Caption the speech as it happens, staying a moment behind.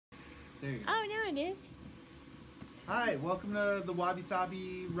There you go. Oh, no, it is. Hi, welcome to the Wabi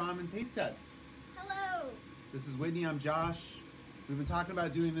Sabi Ramen Taste Test. Hello. This is Whitney, I'm Josh. We've been talking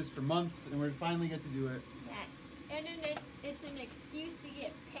about doing this for months, and we finally get to do it. Yes. And then it's an excuse to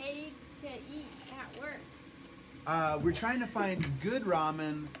get paid to eat at work. We're trying to find good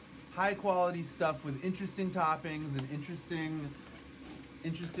ramen, high quality stuff with interesting toppings and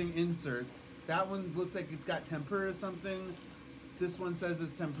interesting inserts. That one looks like it's got tempura something. This one says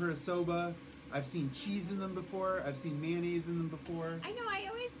it's tempura soba. I've seen cheese in them before. I've seen mayonnaise in them before. I know, I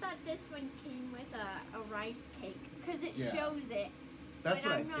always thought this one came with a rice cake because it Yeah. shows it. That's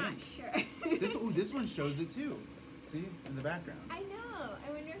but what I'm I not think. sure. This one shows it too. See, in the background. I know.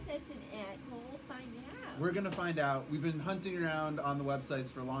 I wonder if that's an ad. Well, we'll find out. We're gonna find out. We've been hunting around on the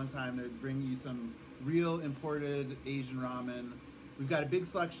websites for a long time to bring you some real imported Asian ramen. We've got a big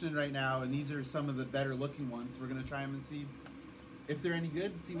selection right now, and these are some of the better looking ones. So we're gonna try them and see if they're any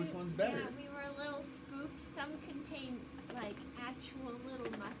good, see which one's better. Yeah, we were a little spooked. Some contain like actual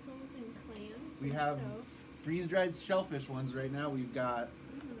little mussels and clams. We and have so, freeze-dried shellfish ones right now. We've got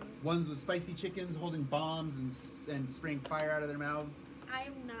ones with spicy chickens holding bombs and spraying fire out of their mouths.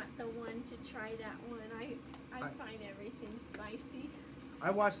 I'm not the one to try that one. I find everything spicy.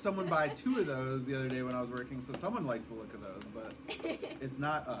 I watched someone buy 2 of those the other day when I was working, so someone likes the look of those, but it's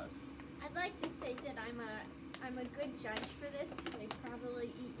not us. I'd like to say that I'm a good judge for this because I've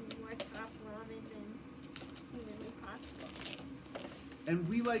probably eaten more top ramen than humanly possible. And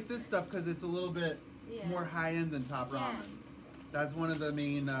we like this stuff because it's a little bit Yeah. more high-end than top ramen. Yeah. That's one of the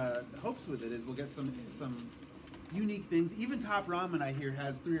main hopes with it is we'll get some unique things. Even top ramen, I hear,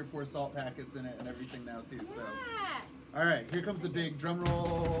 has 3 or 4 salt packets in it and everything now too. So, Yeah. all right, here comes the big drum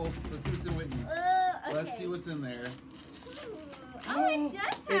roll. Let's see what's in Whitney's. Okay. Let's see what's in there. Ooh. Oh, it does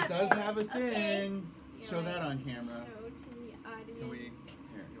have It does have a Okay. thing. Here, Show wait. that on camera. Show to the audience. Can we?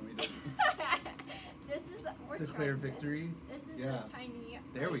 Here, can we do This is we're declare trying victory? This is Yeah. a tiny.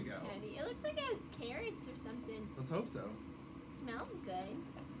 There we rice go. patty. It looks like it has carrots or something. Let's hope so. It smells good.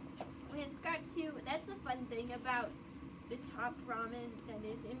 And it's got 2. That's the fun thing about the top ramen that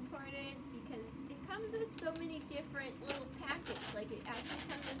is imported because it comes with so many different little packets. Like it actually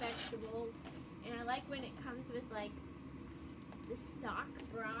comes with vegetables, and I like when it comes with like the stock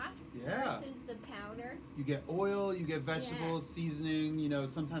broth Yeah. versus the powder. You get oil, you get vegetables, seasoning, you know,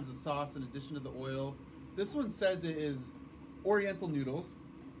 sometimes a sauce in addition to the oil. This one says it is Oriental noodles.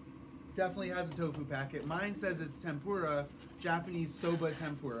 Definitely has a tofu packet. Mine says it's tempura, Japanese soba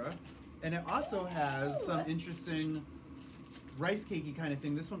tempura. And it also has some interesting rice cakey kind of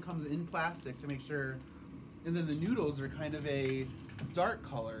thing. This one comes in plastic to make sure. And then the noodles are kind of a dark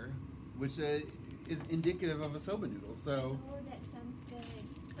color, which is indicative of a soba noodle. So, Oh, that sounds good.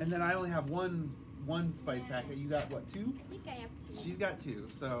 and then I only have one spice packet. You got what, 2? I think I have 2. She's got 2,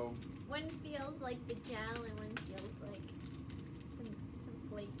 so One feels like the gel and one feels like some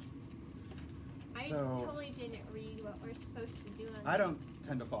flakes. I So- totally didn't read what we're supposed to do on I don't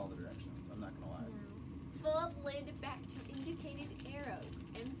tend to follow the directions. I'm not gonna lie. No. Fold lid back to indicated arrows.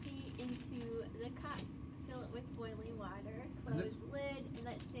 Empty into the cup. Fill it with boiling water. And Close this- lid and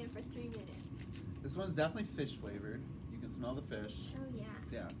let stand for 3 minutes. This one's definitely fish flavored. You can smell the fish. Oh yeah.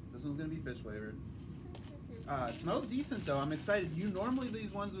 Yeah, this one's gonna be fish flavored. It smells decent though. I'm excited. Normally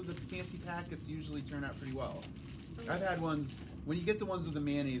these ones with the fancy packets usually turn out pretty well. I've had ones when you get the ones with the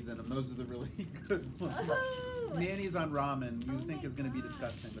mayonnaise in them. Those are the really good ones. Oh, Mayonnaise on ramen you Oh think my is gonna be gosh.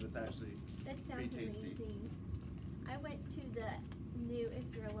 disgusting, but it's actually that pretty sounds tasty. amazing. I went to the new,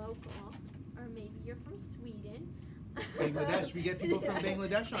 if you're local, or maybe you're from Sweden. Bangladesh. We get people from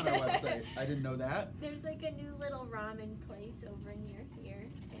Bangladesh on our website. I didn't know that. There's like a new little ramen place over near here.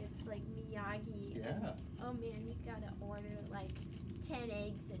 It's like Miyagi. Yeah. Oh man, you gotta order like 10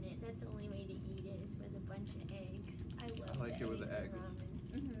 eggs in it. That's the only way to eat it is with a bunch of eggs. I love I like it with the in eggs.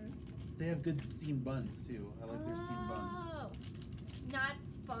 ramen. They have good steamed buns too. I like their steamed buns. Oh, not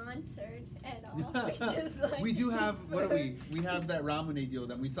sponsored at all. It's just like We do have, what do we? We have that ramen deal with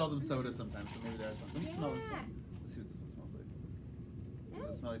them. We sell them soda sometimes, so maybe there's one. Let me smell this one. Let's see what this one smells like.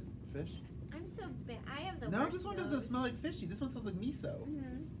 Does it smell like fish? I'm so bad. I have the No, worst this one doesn't nose. smell like fishy. This one smells like miso.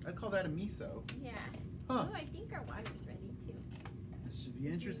 I'd call that a miso. Yeah. Huh. Oh, I think our water's ready too. This should So be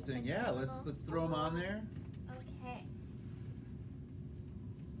we interesting. put Yeah, a let's little throw them on there. Okay.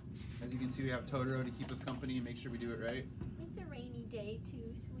 As you can see, we have Totoro to keep us company and make sure we do it right. It's a rainy day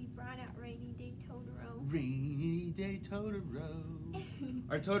too, so we brought out rainy day Totoro. Rainy day Totoro.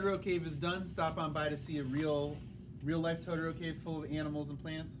 Our Totoro cave is done. Stop on by to see a real life Totoro cave full of animals and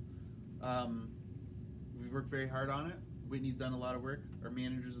plants. We've worked very hard on it. Whitney's done a lot of work. Our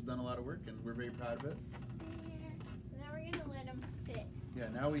managers have done a lot of work, and we're very proud of it. There. So now we're gonna let them sit. Yeah,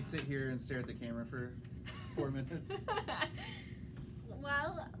 now we sit here and stare at the camera for 4 minutes.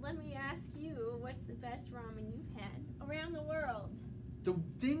 Well, let me ask you, what's the best ramen you've had around the world? The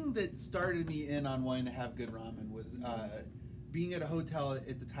thing that started me in on wanting to have good ramen was being at a hotel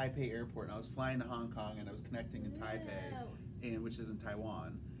at the Taipei airport. And I was flying to Hong Kong and I was connecting in Taipei, which is in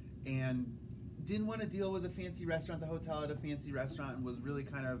Taiwan, and didn't want to deal with a fancy restaurant. The hotel had a fancy restaurant and was really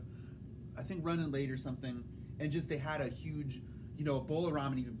kind of, I think, running late or something. And just they had a huge, a bowl of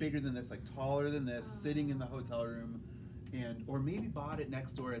ramen even bigger than this, like taller than this, sitting in the hotel room, or maybe bought it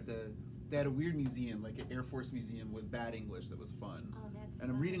next door at they had a weird museum, like an Air Force museum with bad English that was fun. Oh, that's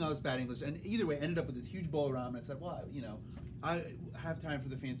and I'm reading all this bad English, and either way, I ended up with this huge bowl of ramen. I said, well, I have time for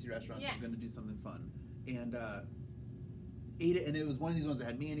the fancy restaurants. So I'm going to do something fun, and ate it, and it was one of these ones that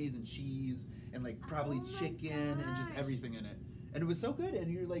had mayonnaise and cheese and like probably chicken and just everything in it. And it was so good,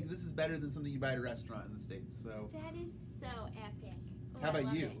 and you're like, this is better than something you buy at a restaurant in the States. So that is so epic. Oh, how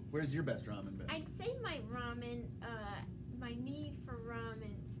about you? It. Where's your best ramen been? I'd say my ramen, my need for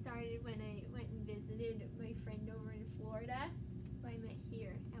ramen started when I went and visited my friend over in Florida, who I met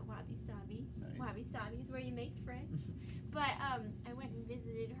here at Wabi Sabi. Nice. Wabi Sabi is where you make friends. But I went and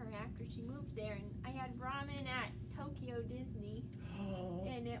visited her after she moved there, and I had ramen at Tokyo Disney,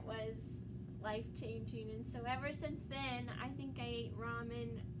 and it was life-changing. And so ever since then, I think I ate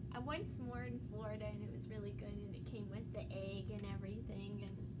ramen once more in Florida, and it was really good, and it came with the egg and everything,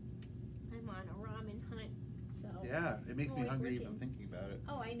 and I'm on a ramen hunt. So yeah, it makes me hungry even thinking about it.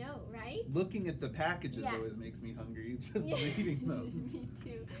 Oh, I know, right? Looking at the packages always makes me hungry, just reading them. Me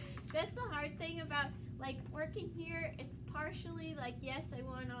too. That's the hard thing about working here. It's partially yes, I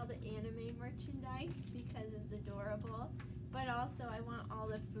want all the anime merchandise because it's adorable, but also I want all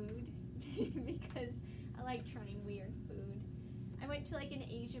the food because I like trying weird food. I went to an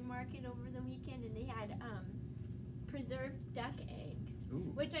Asian market over the weekend, and they had preserved duck eggs,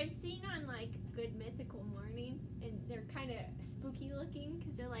 which I've seen on Good Mythical Morning, and they're kind of spooky looking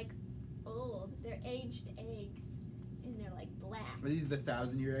because they're old. They're aged eggs, and they're black. Are these the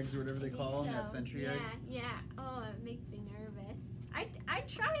 1,000-year eggs or whatever they call them? Yeah, century eggs? Yeah. Oh, it makes me nervous. I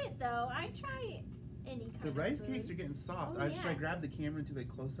try it though. I try any kind of The rice food. cakes are getting soft. Oh, Should I grab the camera and do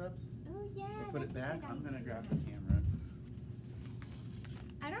close-ups? Oh yeah. Or put it back? I'm gonna grab the camera.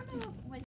 I don't know what